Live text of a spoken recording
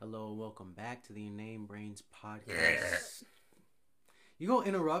Hello, welcome back to the Inane Brains podcast. You gonna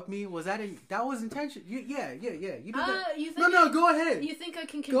interrupt me? Was that that was intentional? Yeah. You did that. You think No, go ahead. You think I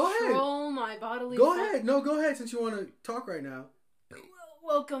can control my bodily? Go ahead. No, go ahead. Since you want to talk right now.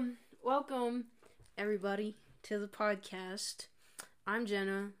 Welcome, everybody, to the podcast. I'm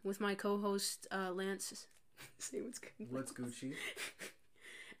Jenna with my co-host Lance. Say what's good. What's Gucci?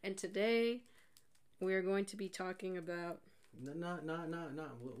 And today we are going to be talking about. No.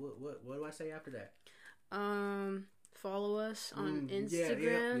 What do I say after that? Follow us on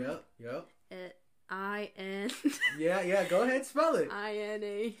Instagram. Yep. At IN. Yeah. Go ahead, spell it.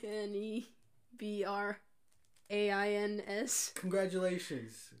 INANEBRAINS.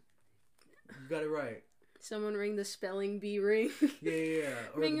 Congratulations. You got it right. Someone ring the spelling bee ring. Yeah.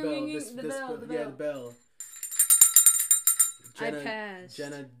 Or Ring, the bell. ring, the bell. Yeah, the bell. I passed.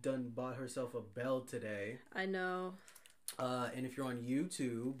 Jenna done bought herself a bell today. I know. And if you're on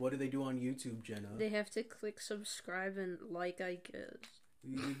YouTube, what do they do on YouTube, Jenna? They have to click subscribe and like, I guess.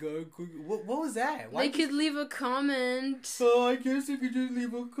 You go. What was that? They could leave a comment. Oh, I guess they could just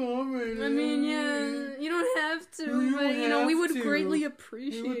leave a comment. I mean, yeah, you don't have to, but we would greatly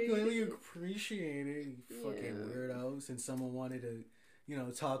appreciate it. We would greatly appreciate it, you fucking weirdo. Since someone wanted to,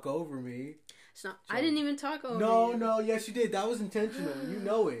 talk over me. It's not. So, I didn't even talk over you. No, yes you did. That was intentional. You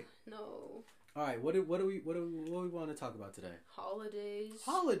know it. No. All right, what do we want to talk about today?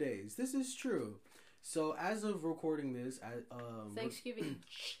 Holidays. This is true. So as of recording this, Thanksgiving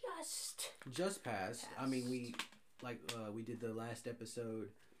just passed. I mean, we did the last episode,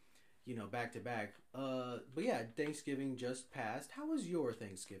 back to back. But yeah, Thanksgiving just passed. How was your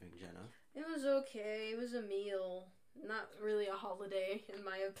Thanksgiving, Jenna? It was okay. It was a meal, not really a holiday, in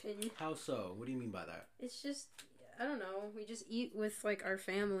my opinion. How so? What do you mean by that? It's just, I don't know. We just eat with our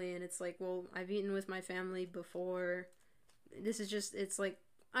family, and it's well, I've eaten with my family before. This is just, it's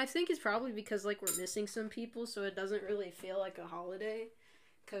I think it's probably because we're missing some people, so it doesn't really feel like a holiday.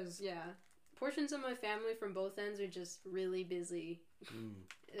 Cause portions of my family from both ends are just really busy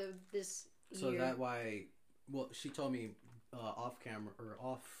this year. So that why? Well, she told me off camera or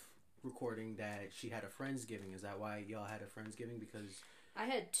off recording that she had a Friendsgiving. Is that why y'all had a Friendsgiving? Because I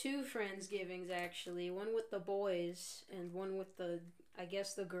had two Friendsgivings actually. One with the boys and one with the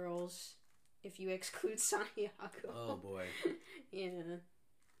girls. If you exclude Santiago. Oh boy. Yeah.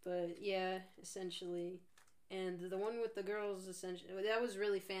 But yeah, essentially. And the one with the girls, essentially, that was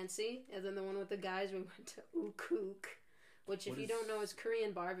really fancy. And then the one with the guys, we went to Ukuk, which if you don't know is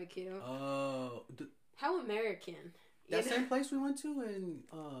Korean barbecue. Oh. How American. That same place we went to in,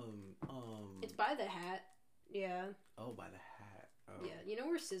 It's by the Hat. Yeah. Oh, by the Hat. Oh. Yeah. You know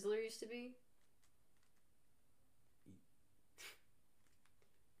where Sizzler used to be?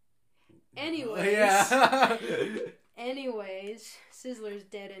 Anyways. Yeah. Anyways, Sizzler's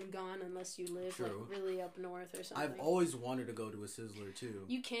dead and gone unless you live True. Really up north or something. I've always wanted to go to a Sizzler too.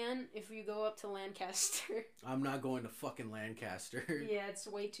 You can if you go up to Lancaster. I'm not going to fucking Lancaster. Yeah, it's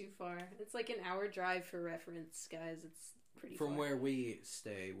way too far. It's an hour drive for reference, guys. It's pretty From far. where we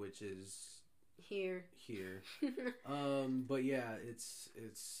stay, which is here. But yeah,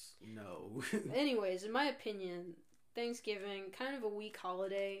 it's no. Anyways, in my opinion, Thanksgiving, kind of a weak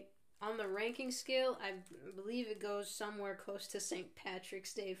holiday. On the ranking scale, I believe it goes somewhere close to St.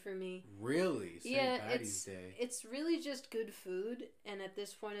 Patrick's Day for me. Really? St. Patty's Day. It's really just good food, and at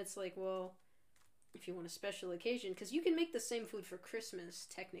this point it's well, if you want a special occasion, because you can make the same food for Christmas,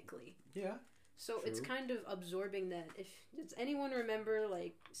 technically. Yeah. So true. It's kind of absorbing that. Does anyone remember,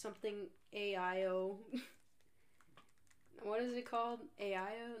 something AIO? What is it called?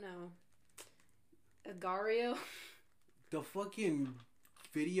 AIO? No. Agario? The fucking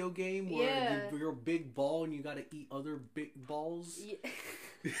video game where you're a big ball and you gotta eat other big balls. Yeah.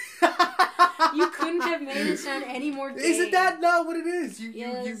 You couldn't have made it sound any more gay. Isn't that not what it is?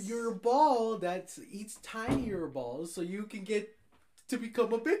 Yes. You're a ball that eats tinier balls so you can get to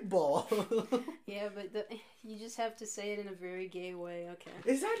become a big ball. Yeah, but you just have to say it in a very gay way, okay?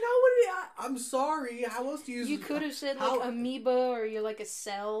 Is that not what it is? I'm sorry. How else do you... You could have said amoeba or you're a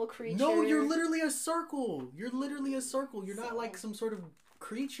cell creature. No, you're literally a circle. You're not some sort of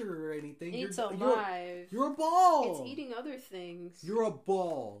creature or anything. It's alive. You're a ball. It's eating other things. You're a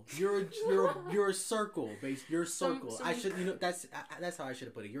ball. You're a circle. You're a circle. That's how I should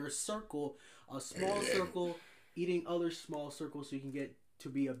have put it. You're a circle, a small circle, eating other small circles so you can get to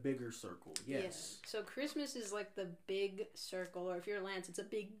be a bigger circle. Yes. Yeah. So Christmas is the big circle, or if you're Lance, it's a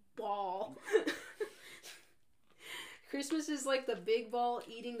big ball. Christmas is the big ball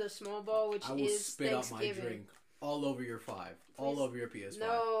eating the small ball, which I will is spit out Thanksgiving. my drink all over your 5. Please. All over your PS5.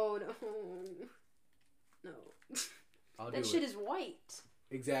 No. I'll that do shit it. is white.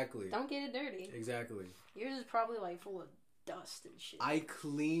 Exactly. Don't get it dirty. Exactly. Yours is probably like full of dust and shit. I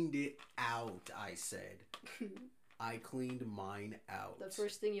cleaned it out, I said. I cleaned mine out. The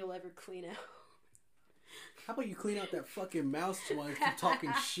first thing you'll ever clean out. How about you clean out that fucking mouse while you keep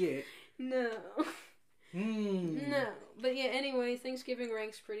talking shit? No. No. But yeah, anyway, Thanksgiving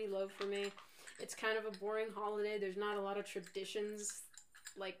ranks pretty low for me. It's kind of a boring holiday. There's not a lot of traditions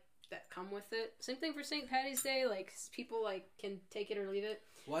like that come with it. Same thing for St. Patty's Day. Like, people like can take it or leave it.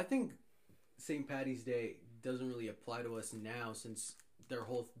 Well, I think St. Patty's Day doesn't really apply to us now since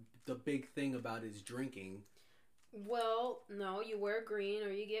the big thing about it is drinking. Well, no, you wear green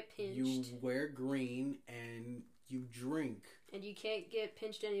or you get pinched. You wear green and you drink. And you can't get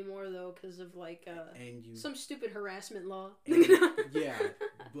pinched anymore though because of like some stupid harassment law. Yeah,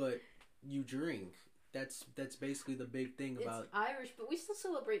 but you drink. That's basically the big thing about... It's Irish, but we still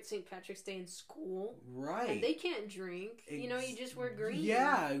celebrate St. Patrick's Day in school. Right. And they can't drink. You know, you just wear green.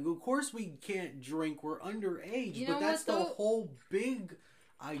 Yeah, of course we can't drink. We're underage. You know but that's what, the whole big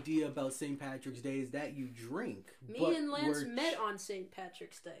idea about St. Patrick's Day is that you drink. Me and Lance met on St.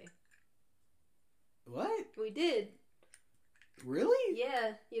 Patrick's Day. What? We did. Really?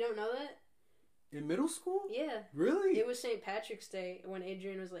 Yeah. You don't know that? In middle school? Yeah. Really? It was St. Patrick's Day when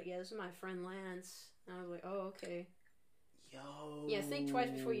Adrian was like, yeah, this is my friend Lance. And I was like, oh, okay. Yo. Yeah, think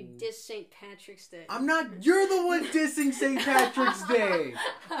twice before you diss St. Patrick's Day. I'm not. You're the one dissing St. Patrick's Day.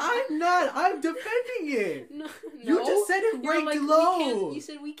 I'm not. I'm defending it. No. You just said it ranked low. You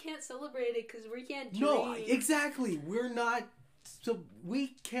said we can't celebrate it because we can't drink. No, exactly. We're not. So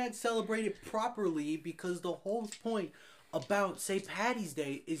we can't celebrate it properly because the whole point about St. Patty's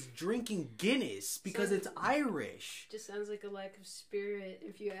Day is drinking Guinness because it's Irish. Just sounds like a lack of spirit,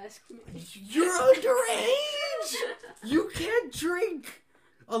 if you ask me. You're underage! You can't drink!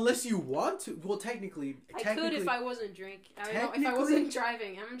 Unless you want to. Well, technically... I could if I wasn't drinking. If I wasn't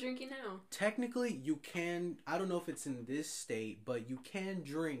driving. I'm drinking now. Technically, you can... I don't know if it's in this state, but you can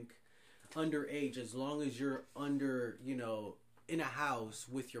drink underage as long as you're under, in a house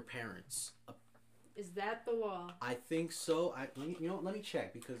with your parents. Is that the law? I think so. Let me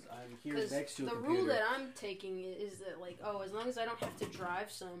check because I'm here next to a computer. The rule that I'm taking is that, as long as I don't have to drive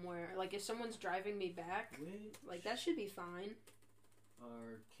somewhere, like if someone's driving me back, that should be fine.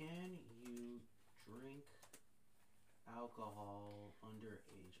 Or can you drink alcohol underage?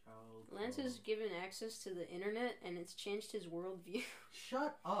 Lance is given access to the internet and it's changed his worldview.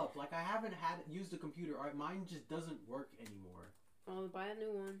 Shut up! Like I haven't used a computer. Mine just doesn't work anymore. Oh, buy a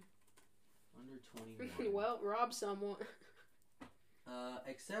new one. Under 21. Well, rob someone.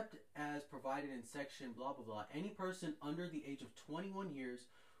 Except as provided in section blah blah blah, any person under the age of 21 years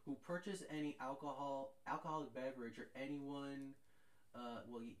who purchase any alcoholic beverage or anyone,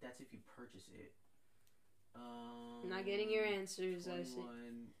 that's if you purchase it. Not getting your answers, 21, I see.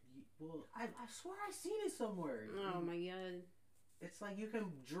 Well, I swear I seen it somewhere. Oh my god. It's like you can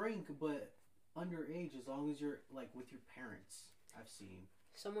drink, but underage as long as you're with your parents. I've seen.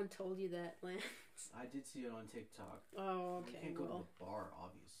 Someone told you that, Lance. I did see it on TikTok. Oh, okay. You can't go to the bar,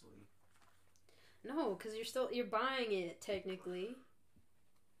 obviously. No, because you're buying it technically.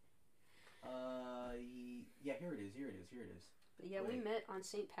 Yeah, here it is. But yeah, we met on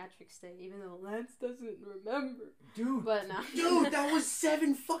St. Patrick's Day, even though Lance doesn't remember. Dude, but no. Dude, that was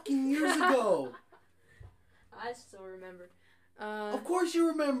 7 fucking years ago. I still remember. Of course you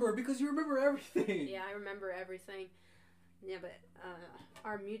remember, because you remember everything. Yeah, I remember everything. Yeah, but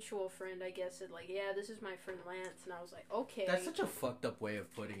our mutual friend, I guess, said yeah, this is my friend Lance, and I was like, okay. That's such a fucked up way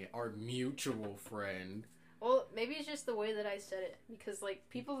of putting it. Our mutual friend. Well, maybe it's just the way that I said it, because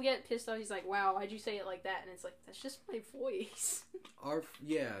people get pissed off. He's like, "Wow, why'd you say it like that?" And it's like, that's just my voice. Our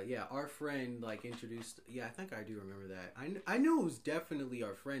friend introduced. Yeah, I think I do remember that. I knew it was definitely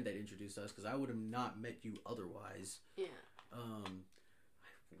our friend that introduced us because I would have not met you otherwise. Yeah. I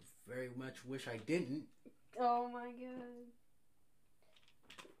very much wish I didn't. Oh my god.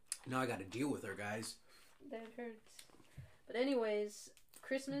 Now I gotta deal with her, guys. That hurts. But anyways,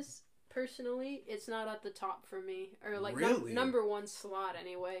 Christmas, personally, it's not at the top for me. Or really? Number one slot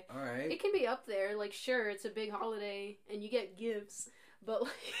anyway. Alright. It can be up there. Sure, it's a big holiday and you get gifts. But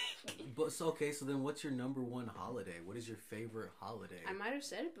so then what's your number one holiday? What is your favorite holiday? I might have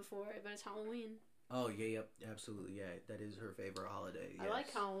said it before, but it's Halloween. Oh, yeah, yep, absolutely, yeah. That is her favorite holiday, yes. I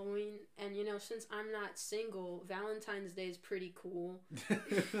like Halloween, and, since I'm not single, Valentine's Day is pretty cool.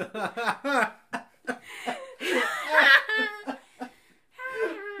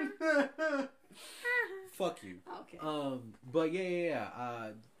 Fuck you. Okay. But,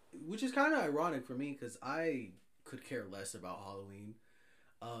 which is kind of ironic for me, because I could care less about Halloween.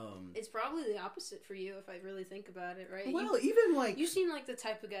 It's probably the opposite for you if I really think about it, right? Well, even like you seem like the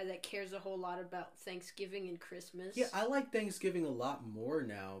type of guy that cares a whole lot about Thanksgiving and Christmas. Yeah, I like Thanksgiving a lot more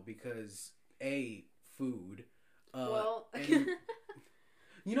now because food. Well, and,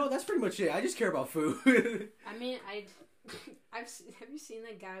 you know, that's pretty much it. I just care about food. I mean, have you seen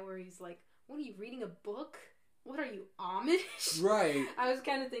that guy where he's like, "What are you reading a book? What are you, Amish?" Right. I was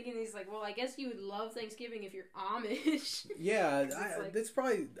kind of thinking he's like, well, I guess you would love Thanksgiving if you're Amish. Yeah, that's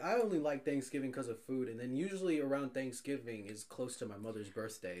probably. I only like Thanksgiving because of food, and then usually around Thanksgiving is close to my mother's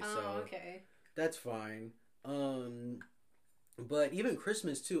birthday, so okay, that's fine. But even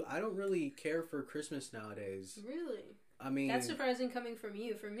Christmas too. I don't really care for Christmas nowadays. Really? I mean, that's surprising coming from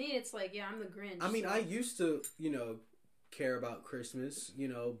you. For me, it's like, yeah, I'm the Grinch. I mean, so. I used to, care about Christmas.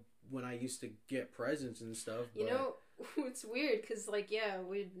 When I used to get presents and stuff. You know, it's weird because, like, yeah,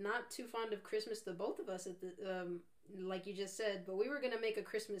 we're not too fond of Christmas, the both of us, at the like you just said. But we were gonna make a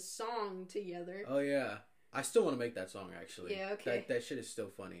Christmas song together. Oh yeah, I still want to make that song actually. Yeah, okay. That shit is still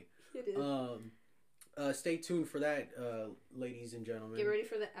funny. It is. Stay tuned for that, ladies and gentlemen. Get ready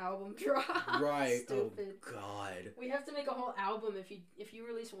for the album drop. Right. Stupid. Oh God. We have to make a whole album if you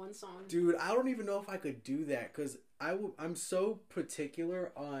release one song. Dude, I don't even know if I could do that because I'm so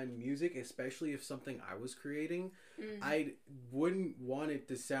particular on music, especially if something I was creating. Mm-hmm. I wouldn't want it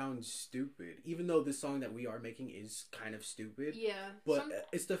to sound stupid, even though the song that we are making is kind of stupid. Yeah. But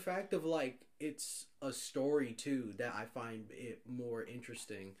it's the fact of like it's a story too that I find it more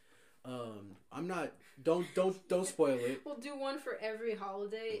interesting. I'm not. Don't spoil it. We'll do one for every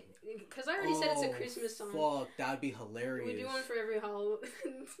holiday because I already said it's a Christmas song. Fuck, that'd be hilarious. We do one for every holiday.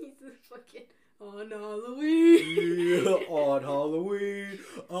 Fucking on Halloween. Yeah, on Halloween,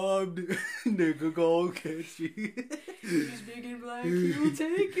 nigga go catch you. He's big and black. He'll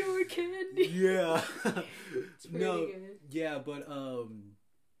take your candy. Yeah. It's pretty good. Yeah, but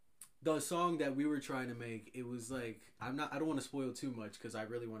the song that we were trying to make, it was like I don't want to spoil too much because I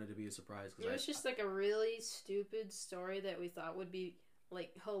really wanted to be a surprise. It was just like a really stupid story that we thought would be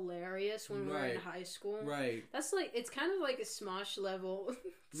like hilarious when we were in high school. Right. That's like it's kind of like a Smosh level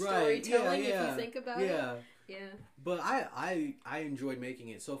storytelling if you think about it. Yeah. But I enjoyed making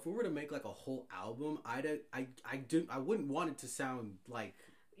it. So if we were to make like a whole album, I wouldn't want it to sound like.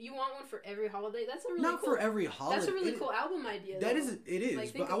 You want one for every holiday? That's a really not cool, for every holiday. That's a really cool album idea. That is, it is.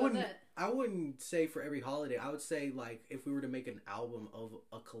 Like, but I wouldn't say for every holiday. I would say like if we were to make an album of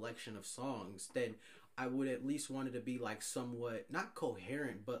a collection of songs, then I would at least want it to be like somewhat not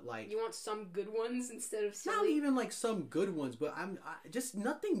coherent, but like you want some good ones instead of silly. Not even like some good ones, but I just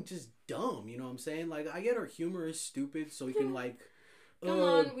nothing just dumb. You know what I'm saying? Like I get our humor is stupid, so we can like. Come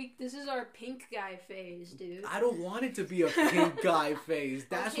on, this is our pink guy phase, dude. I don't want it to be a pink guy phase.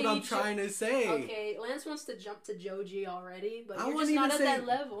 That's what I'm trying to say. Okay, Lance wants to jump to Joji already, but you're just not at that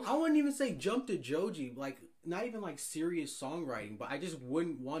level. I wouldn't even say jump to Joji, like not even like serious songwriting, but I just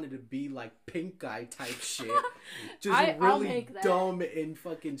wouldn't want it to be like pink guy type shit. Just really dumb and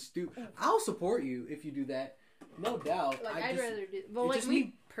fucking stupid. I'll support you if you do that. No doubt. Like I'd rather do. But like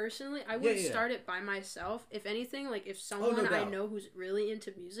me personally, I would start it by myself. If anything, like if someone I know who's really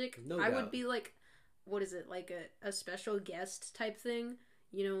into music, I would be like, what is it? Like a special guest type thing.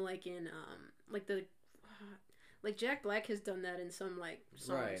 You know, like in like Jack Black has done that in some like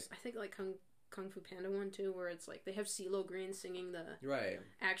songs. Right. I think like Kung Fu Panda one too, where it's like they have CeeLo Green singing the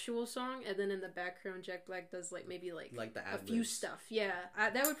actual song, and then in the background Jack Black does like maybe like the ad-libs. A few stuff. Yeah,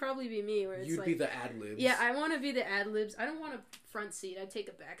 that would probably be me. Where it's you'd like, be the ad libs. Yeah, I want to be the ad libs. I don't want a front seat. I'd take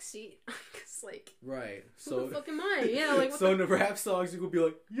a back seat. Cause like who the fuck am I? Yeah, like so in the rap songs you could be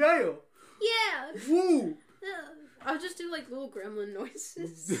like yeah, woo. I'll just do like little gremlin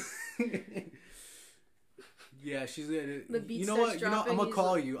noises. Yeah, she's gonna. The beat you know what? dropping, I'm gonna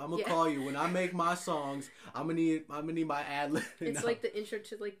call you. I'm gonna call you when I make my songs. I'm gonna need my ad lib. It's like the intro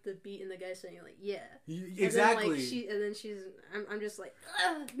to like the beat and the guy saying like exactly. And then she's. I'm just like.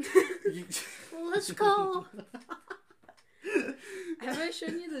 Let's go. Have I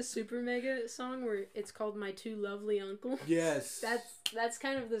shown you the Super Mega song where it's called "My Two Lovely Uncles"? Yes. That's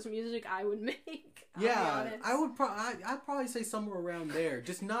kind of this music I would make. Yeah, I would. I'd probably say somewhere around there,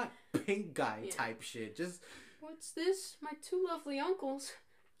 just not pink guy type shit. Just. What's this? My two lovely uncles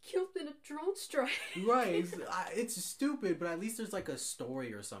killed in a drone strike. Right. It's stupid, but at least there's like a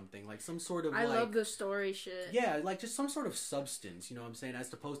story or something. Like some sort of I love the story shit. Yeah, like just some sort of substance, you know what I'm saying?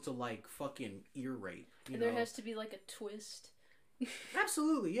 As opposed to like fucking ear rape. There has to be like a twist.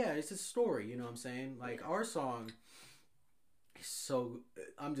 Absolutely, yeah. It's a story, you know what I'm saying? Like our song is so...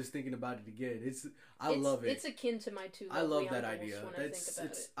 I'm just thinking about it again. I love it. It's akin to My Two Lovely I love that Uncles idea. when I think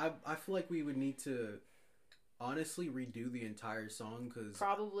about it. I feel like we would need to... honestly redo the entire song because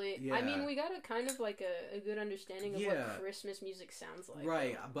probably. Yeah. I mean, we got a kind of like a good understanding of what Christmas music sounds like.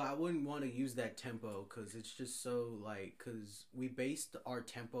 Right, but I wouldn't want to use that tempo because it's just so like because we based our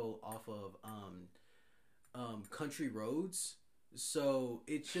tempo off of Country Roads, so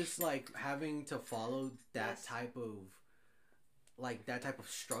it's just like having to follow that type of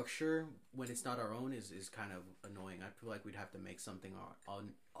structure when it's not our own is kind of annoying. I feel like we'd have to make something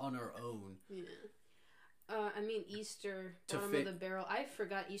on our own. Yeah. I mean, Easter, bottom of the barrel. I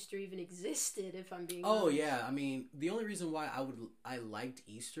forgot Easter even existed, if I'm being honest. Oh, yeah. I mean, the only reason why I liked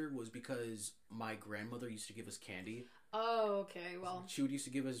Easter was because my grandmother used to give us candy. Oh, okay. Well, she would used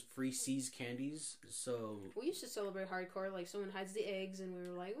to give us free C's candies, so... We used to celebrate hardcore, like someone hides the eggs, and we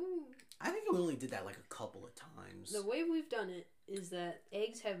were like, ooh. I think we only did that like a couple of times. The way we've done it is that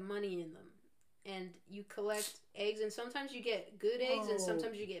eggs have money in them. And you collect eggs, and sometimes you get good eggs, and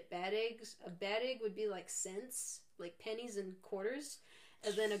sometimes you get bad eggs. A bad egg would be like cents, like pennies and quarters,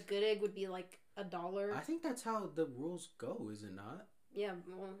 and then a good egg would be like $1. I think that's how the rules go, is it not? Yeah,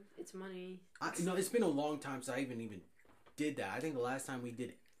 well, it's money. No, it's been a long time since I even did that. I think the last time we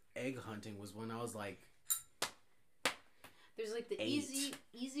did egg hunting was when I was like... There's like the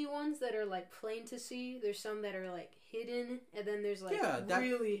easy ones that are like plain to see. There's some that are like hidden, and then there's like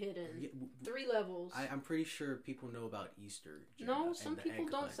really hidden. Yeah, 3 levels. I'm pretty sure people know about Easter. No, some people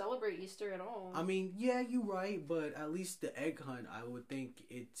don't celebrate Easter at all. I mean, yeah, you're right, but at least the egg hunt, I would think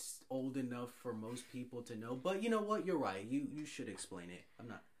it's old enough for most people to know. But you know what? You're right. You should explain it. I'm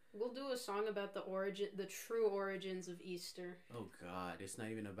not. We'll do a song about the true origins of Easter. Oh God, it's not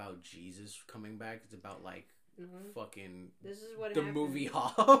even about Jesus coming back. It's about like. Fucking this is what the happened. Movie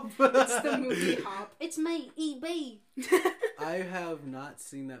Hop. It's the movie Hop. It's my EB. I have not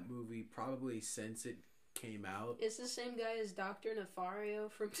seen that movie probably since it came out. It's the same guy as Dr.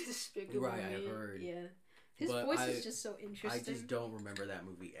 Nefario from Despicable Me. Right, I heard. Yeah, his voice is just so interesting. I just don't remember that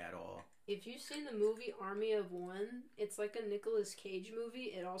movie at all. If you've seen the movie Army of One, it's like a Nicolas Cage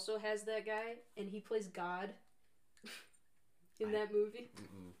movie. It also has that guy, and he plays God in that movie.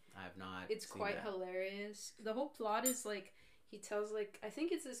 I have not. It's quite hilarious. The whole plot is like he tells I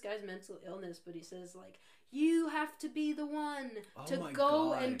think it's this guy's mental illness, but he says like you have to be the one to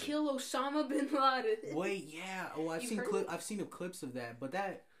go and kill Osama bin Laden. Wait, yeah. Oh, I've seen clips of that, but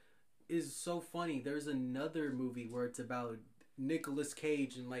that is so funny. There's another movie where it's about Nicolas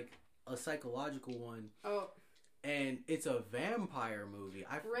Cage and like a psychological one. Oh. And it's a vampire movie.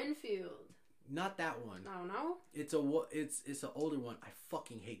 Renfield. Not that one. Oh no. It's an older one. I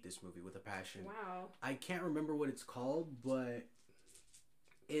fucking hate this movie with a passion. Wow. I can't remember what it's called, but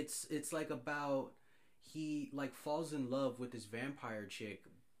it's like about he like falls in love with this vampire chick,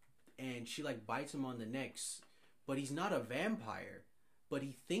 and she like bites him on the neck, but he's not a vampire, but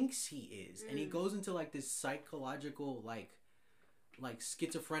he thinks he is, and he goes into like this psychological like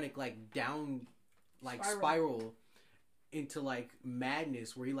schizophrenic like down like spiral into like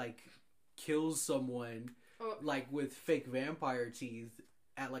madness where he like kills someone like with fake vampire teeth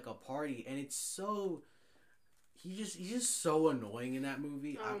at like a party, and it's so he's just so annoying in that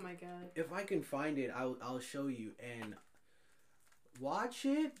movie. Oh my God. If I can find it, I'll show you and watch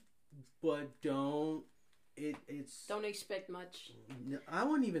it, but don't expect much. I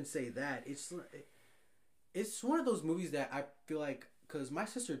wouldn't even say that. It's one of those movies that I feel like, because my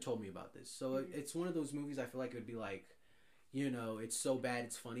sister told me about this, so it's one of those movies I feel like it would be like, you know, it's so bad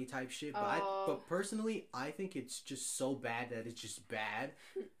it's funny type shit. But but personally, I think it's just so bad that it's just bad.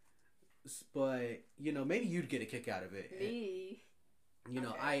 But you know, maybe you'd get a kick out of it. Me, you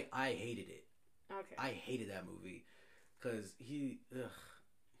know, I hated it. Okay, I hated that movie because he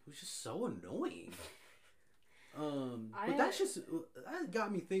was just so annoying. But that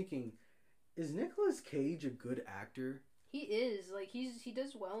got me thinking: is Nicolas Cage a good actor? He is. Like he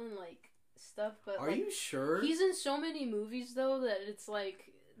does well in like stuff, but are you sure? He's in so many movies though that it's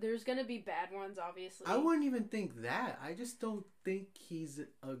like there's gonna be bad ones, obviously. I wouldn't even think that. I just don't think he's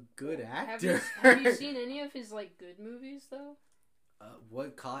a good actor. Have you seen any of his like good movies though?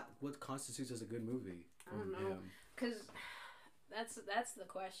 What constitutes as a good movie? I don't know, because that's the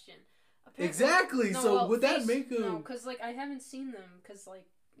question. Apparently, exactly. Would that make him? No, because like I haven't seen them. Because like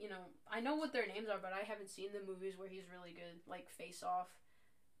you know, I know what their names are, but I haven't seen the movies where he's really good, like Face Off.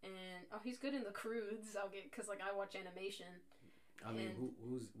 And he's good in The Croods. Because like I watch animation. I mean,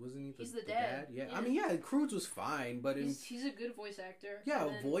 wasn't he? He's the dad. Yeah. I mean, yeah, Croods was fine, but he's a good voice actor. Yeah,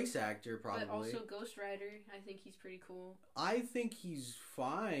 voice actor probably. But also Ghost Rider, I think he's pretty cool. I think he's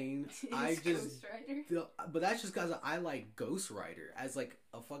fine. Ghost Rider. But that's just because I like Ghost Rider as like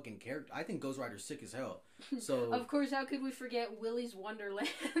a fucking character. I think Ghost Rider's sick as hell. So of course, how could we forget Willy's Wonderland?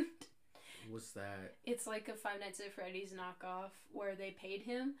 What's that? It's like a Five Nights at Freddy's knockoff where they paid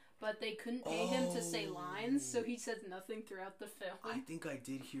him, but they couldn't pay him to say lines, so he said nothing throughout the film. I think I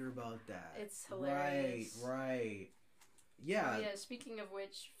did hear about that. It's hilarious. Right. Yeah. Oh, yeah, speaking of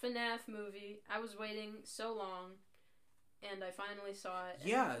which, FNAF movie. I was waiting so long, and I finally saw it.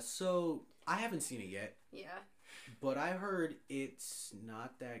 Yeah, so I haven't seen it yet. Yeah. But I heard it's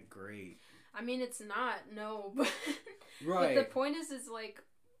not that great. I mean, it's not, no, but... Right. But the point is, it's like,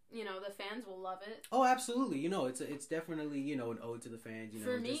 you know, the fans will love it. Oh, absolutely. You know, it's definitely, you know, an ode to the fans. You know,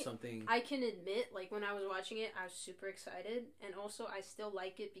 For me, just something. I can admit, like, when I was watching it, I was super excited. And also, I still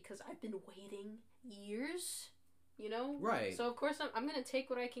like it because I've been waiting years, you know? Right. So, of course, I'm going to take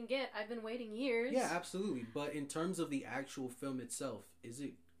what I can get. I've been waiting years. Yeah, absolutely. But in terms of the actual film itself, is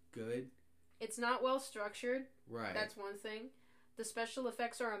it good? It's not well structured. Right. That's one thing. The special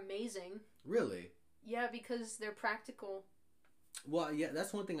effects are amazing. Really? Yeah, because they're practical. Well, yeah,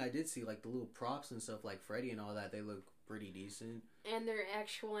 that's one thing I did see, like the little props and stuff, like Freddy and all that. They look pretty decent. And they're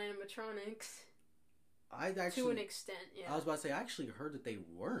actual animatronics. I actually, to an extent, yeah. I was about to say, I actually heard that they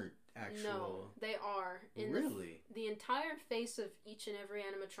weren't actual. No, they are. Really? The entire face of each and every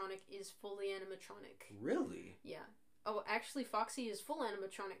animatronic is fully animatronic. Really? Yeah. Oh, actually, Foxy is full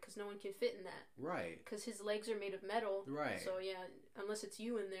animatronic because no one can fit in that. Right. Because his legs are made of metal. Right. So, yeah, unless it's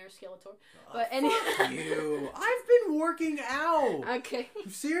you in there, Skeletor. But fuck you. I've been working out. Okay.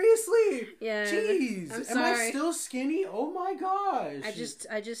 Seriously? Yeah. Jeez. I'm Am sorry. I still skinny? Oh my gosh.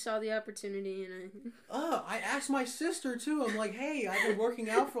 I just saw the opportunity and I asked my sister too. I'm like, hey, I've been working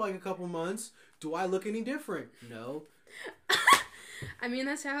out for like a couple months. Do I look any different? No. I mean,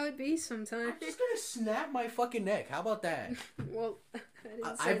 that's how it be sometimes. I'm just gonna snap my fucking neck. How about that? Well,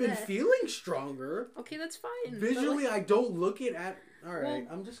 I've been feeling stronger. Okay, that's fine. Visually, I don't look it at. All right, Well,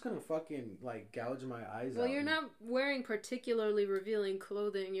 I'm just gonna fucking like gouge my eyes out. Well, you're not wearing particularly revealing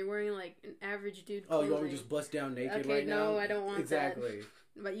clothing. You're wearing like an average dude Oh, clothing. you want me to just bust down naked Okay, right now? no, I don't want that. Exactly.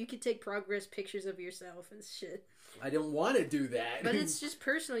 But you could take progress pictures of yourself and shit. I don't want to do that. But it's just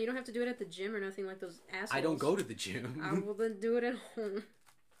personal. You don't have to do it at the gym or nothing like those assholes. I don't go to the gym. I will then do it at home.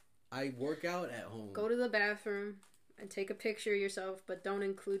 I work out at home. Go to the bathroom and take a picture of yourself, but don't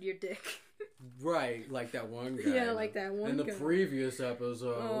include your dick. Right, like that one guy. Yeah, like that one in the guy. previous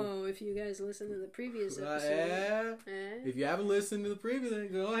episode. Oh, if you guys listen to the previous episode. If you haven't listened to the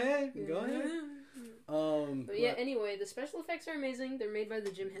previous, go ahead. Go ahead. But yeah, anyway, the special effects are amazing. They're made by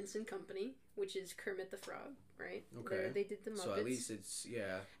the Jim Henson Company, which is Kermit the Frog, right? Okay. They did the Muppets. So at least it's,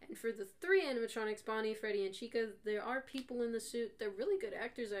 yeah. And for the three animatronics, Bonnie, Freddy, and Chica, there are people in the suit. They're really good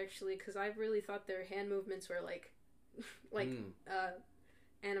actors, actually, because I really thought their hand movements were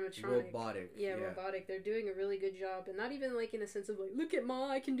animatronic. Robotic. Yeah, robotic. They're doing a really good job. And not even like in a sense of like, look at Ma,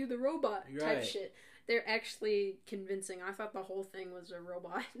 I can do the robot type shit. They're actually convincing. I thought the whole thing was a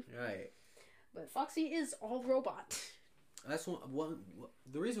robot. Right. But Foxy is all robot. That's one.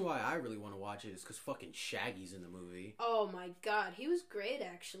 The reason why I really want to watch it is because fucking Shaggy's in the movie. Oh my god, he was great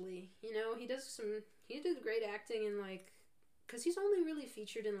actually. You know, he did great acting in like, because he's only really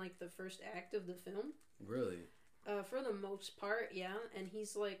featured in like the first act of the film. Really? For the most part, yeah. And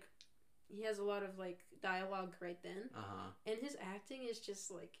he's like, he has a lot of like dialogue right then. And his acting is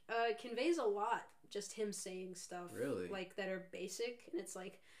just like, conveys a lot. Just him saying stuff. Really? Like that are basic, and it's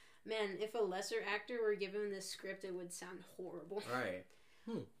like, man, if a lesser actor were given this script, it would sound horrible. Right.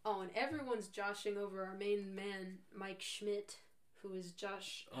 Oh, and everyone's joshing over our main man, Mike Schmidt, who is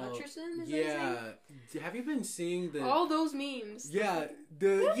Josh Hutcherson. Is that his name? Have you been seeing all those memes? Yeah.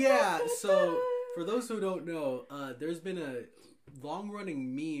 So for those who don't know, there's been a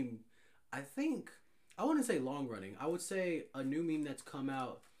long-running meme. I wouldn't say long-running. I would say a new meme that's come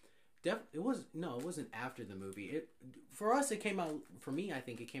out. It wasn't after the movie. For us, it came out. For me, I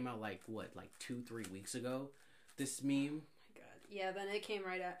think it came out like 2-3 weeks ago. This meme. Oh my god! Yeah, then it came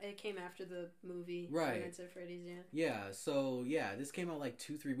It came after the movie. Right. Five Nights at Freddy's. Yeah. Yeah. So yeah, this came out like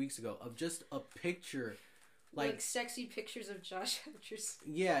 2-3 weeks ago of just a picture. Like sexy pictures of Josh Hutcherson.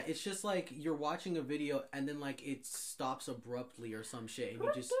 Yeah, it's just like you're watching a video and then like it stops abruptly or some shit, and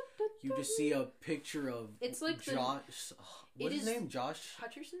you just see a picture of Josh. What's his name? Josh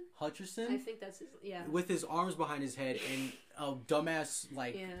Hutcherson. I think that's his. Yeah. With his arms behind his head and a dumbass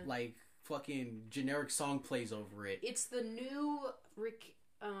like fucking generic song plays over it. It's the new Rick.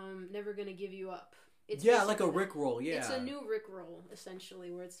 Never Gonna Give You Up. It's like a Rickroll, yeah. It's a new Rickroll,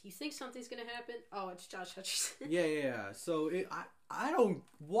 essentially, where you think something's gonna happen. Oh, it's Josh Hutcherson. Yeah. So I don't.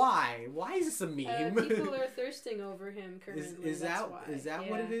 Why? Why is this a meme? People are thirsting over him currently. Is that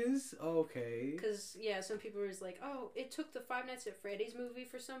what it is? Okay. Because some people are like, oh, it took the Five Nights at Freddy's movie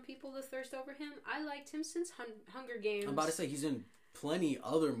for some people to thirst over him. I liked him since Hunger Games. I'm about to say he's in plenty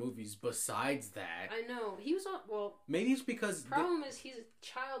other movies besides that. I know he was on. Well, maybe it's because problem is he's a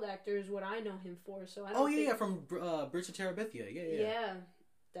child actor, is what I know him for. So I don't. Oh yeah, from Bridge of Terabithia. Yeah. Yeah,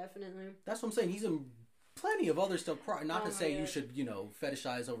 definitely. That's what I'm saying. He's in plenty of other stuff. Not to say you should,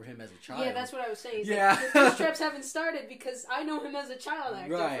 fetishize over him as a child. Yeah, that's what I was saying. Yeah. Like, the straps haven't started because I know him as a child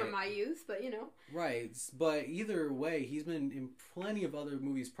actor from my youth, but Right, but either way, he's been in plenty of other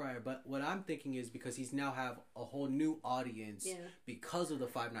movies prior. But what I'm thinking is because he's now have a whole new audience because of the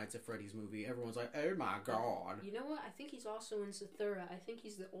Five Nights at Freddy's movie. Everyone's like, "Oh my god!" You know what? I think he's also in Zathura. I think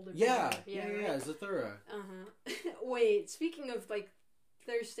he's the older. Yeah, brother. Yeah, Zathura. Wait, speaking of like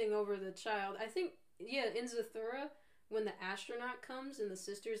thirsting over the child, I think in Zathura, when the astronaut comes and the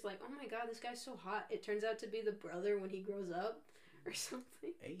sister's like, "Oh my god, this guy's so hot," it turns out to be the brother when he grows up. Or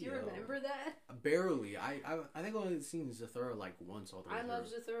something. Hey, do you remember that? Barely. I think I've only seen Zathura like once all the way I love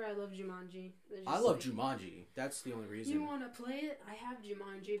Zathura. I love Jumanji. I love Jumanji. That's the only reason. You want to play it? I have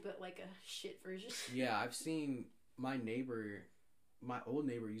Jumanji, but like a shit version. Yeah, I've seen my old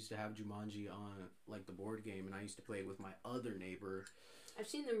neighbor used to have Jumanji on like the board game, and I used to play it with my other neighbor. I've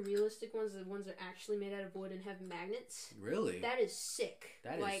seen the realistic ones, the ones that are actually made out of wood and have magnets. Really? That is sick.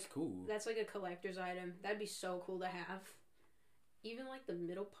 That is cool. That's like a collector's item. That'd be so cool to have. Even like the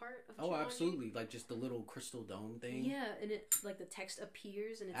middle part of Jumanji. Absolutely. Like just the little crystal dome thing. Yeah, and it like the text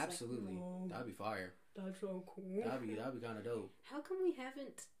appears and it's absolutely. Like, that'd be fire. That's so cool. That'd be kind of dope. How come we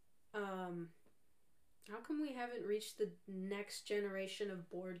haven't reached the next generation of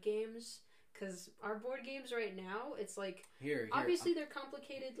board games? Because our board games right now, it's like here obviously they're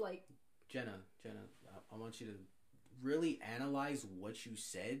complicated. Like Jenna, I want you to really analyze what you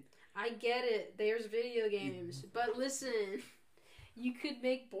said. I get it. There's video games, but listen. You could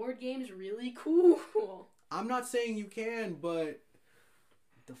make board games really cool. I'm not saying you can, but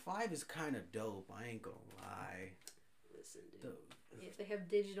the 5 is kind of dope. I ain't gonna lie. Listen, dude. If they have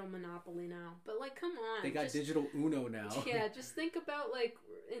digital Monopoly now. But, like, come on. They got digital Uno now. Yeah, just think about, like,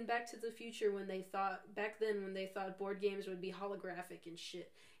 in Back to the Future when they thought board games would be holographic and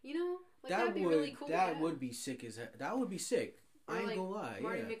shit. You know? Like, that'd be really cool. That would be sick as heck. That would be sick. Or I ain't gonna lie.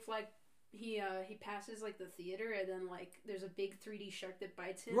 Marty McFly. He passes like the theater and then like there's a big 3D shark that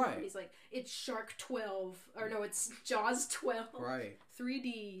bites him. Right. And he's like, it's Shark 12 or no, it's Jaws 12. Right.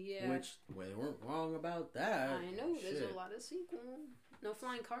 3D. Yeah. Which they weren't wrong about that. I know. There's a lot of sequel. No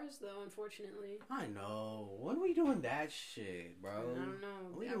flying cars though, unfortunately. I know. When are we doing that shit, bro? I don't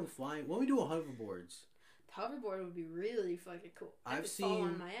know. When are we doing flying? When are we doing hoverboards? The hoverboard would be really fucking cool. I've seen fall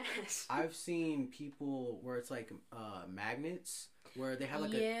on my ass. I've seen people where it's like magnets. Where they have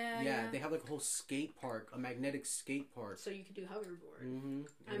like they have like a whole skate park, a magnetic skate park. So you could do hoverboard. Mm-hmm.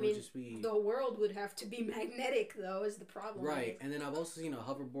 I mean, the world would have to be magnetic though, is the problem. Right, and then I've also seen a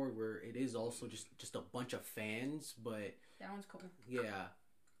hoverboard where it is also just a bunch of fans, but that one's cool.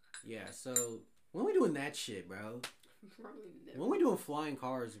 Yeah. So when we doing that shit, bro? Probably never. When we doing flying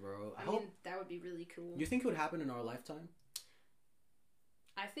cars, bro? I mean, that would be really cool. You think it would happen in our lifetime?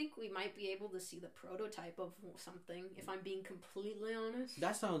 I think we might be able to see the prototype of something, if I'm being completely honest.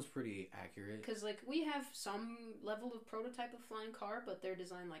 That sounds pretty accurate. Because, like, we have some level of prototype of flying car, but they're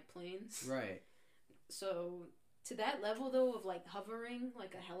designed like planes. Right. So, to that level, though, of, like, hovering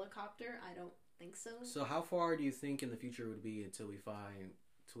like a helicopter, I don't think so. So, how far do you think in the future would be until we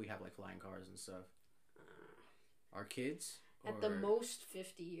have, like, flying cars and stuff? Our kids? At the most,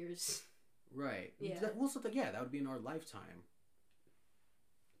 50 years. Right. Yeah. That would be in our lifetime.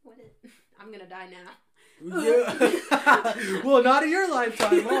 What? I'm gonna die now. Yeah. Well, not in your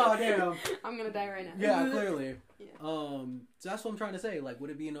lifetime. Oh, damn. I'm gonna die right now. Yeah, clearly. Yeah. So that's what I'm trying to say. Like, would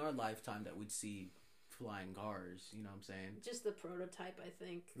it be in our lifetime that we'd see flying cars? You know what I'm saying? Just the prototype, I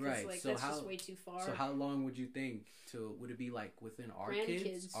think. Right. Like, that's just way too far. So how long would you think would it be like within our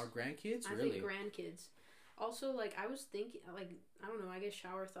kids? Our grandkids? I think grandkids. Also, like, I was thinking, like, I don't know, I guess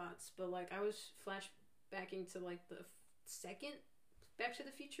shower thoughts, but, like, I was flashbacking to, like, the second Back to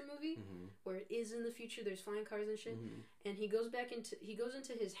the Future movie, where it is in the future, there's flying cars and shit, and he goes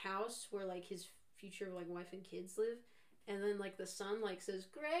into his house where, like, his future, like, wife and kids live, and then, like, the son, like, says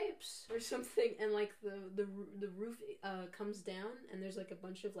grapes or something, and, like, the roof comes down, and there's, like, a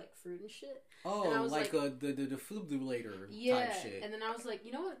bunch of, like, fruit and shit. Oh, and I was like the defibrillator type shit. And then I was like,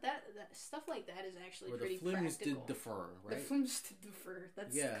 you know what, that stuff like that is actually pretty practical. The flims did defer, right? The flims did defer.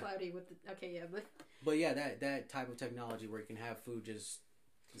 That's cloudy with the... Okay, yeah, but... But yeah, that type of technology where you can have food just,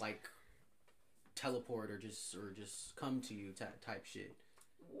 like, teleport or just come to you type shit.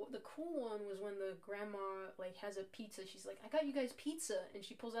 The cool one was when the grandma, like, has a pizza. She's like, I got you guys pizza. And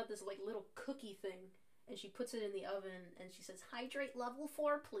she pulls out this, like, little cookie thing. And she puts it in the oven. And she says, hydrate level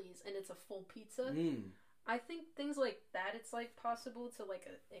 4, please. And it's a full pizza. I think things like that, it's like possible to like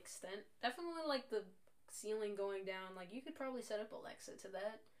an extent. Definitely like the ceiling going down. Like you could probably set up Alexa to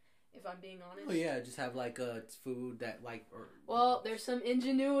that. If I'm being honest. Oh yeah, just have like food that like. Well, there's some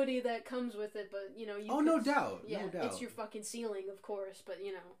ingenuity that comes with it, but you know you. Oh, no doubt. Yeah, no doubt. It's your fucking ceiling, of course, but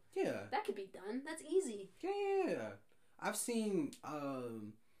you know. Yeah. That could be done. That's easy. Yeah. I've seen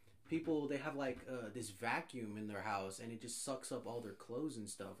people, they have like this vacuum in their house and it just sucks up all their clothes and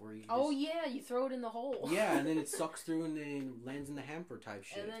stuff. Where you yeah, you throw it in the hole. Yeah, and then it sucks through and then lands in the hamper type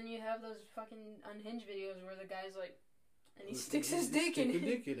shit. And then you have those fucking unhinged videos where the guy's like, and he sticks his dick in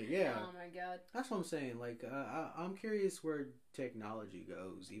it. Yeah. Oh my god. That's what I'm saying. Like, I'm curious where technology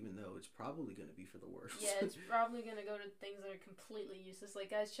goes, even though it's probably going to be for the worst. Yeah, it's probably going to go to things that are completely useless. Like,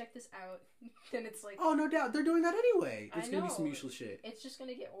 guys, check this out. Then it's like... Oh, no doubt. They're doing that anyway. It's going to be some useless shit. It's just going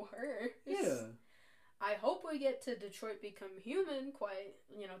to get worse. Yeah. I hope we get to Detroit Become Human, quite,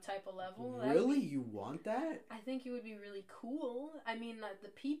 type of level. Really? You want that? I think it would be really cool. I mean, the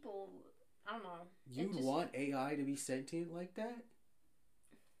people... I don't know. You'd want AI to be sentient like that?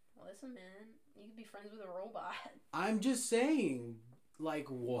 Listen, man. You could be friends with a robot. I'm just saying, like,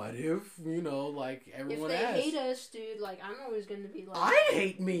 what if, like, everyone asks... If they hate us, dude, like, I'm always going to be like... I'd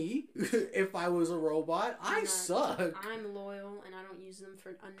hate me if I was a robot. I suck. I'm loyal, and I don't use them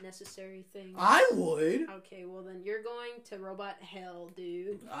for unnecessary things. I would. Okay, well, then you're going to robot hell,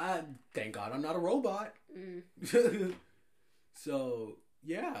 dude. Thank God I'm not a robot. So,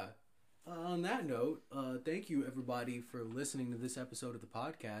 yeah. On that note, thank you everybody for listening to this episode of the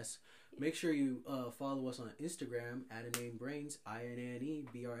podcast. Make sure you follow us on Instagram at InnaneBrains,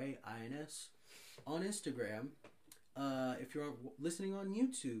 INNEBRAINS on Instagram. If you're listening on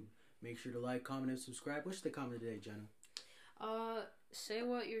YouTube, make sure to like, comment, and subscribe. What should they comment today, Jenna? Say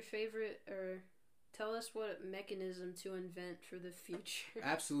what your favorite, or tell us what mechanism to invent for the future.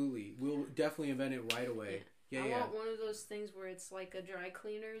 Absolutely, we'll definitely invent it right away. I want one of those things where it's like a dry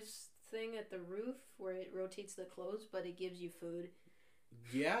cleaners thing at the roof where it rotates the clothes, but it gives you food.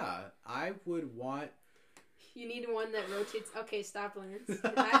 Yeah, I would want... You need one that rotates... Okay, stop, Lance.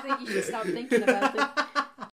 I think you should stop thinking about it.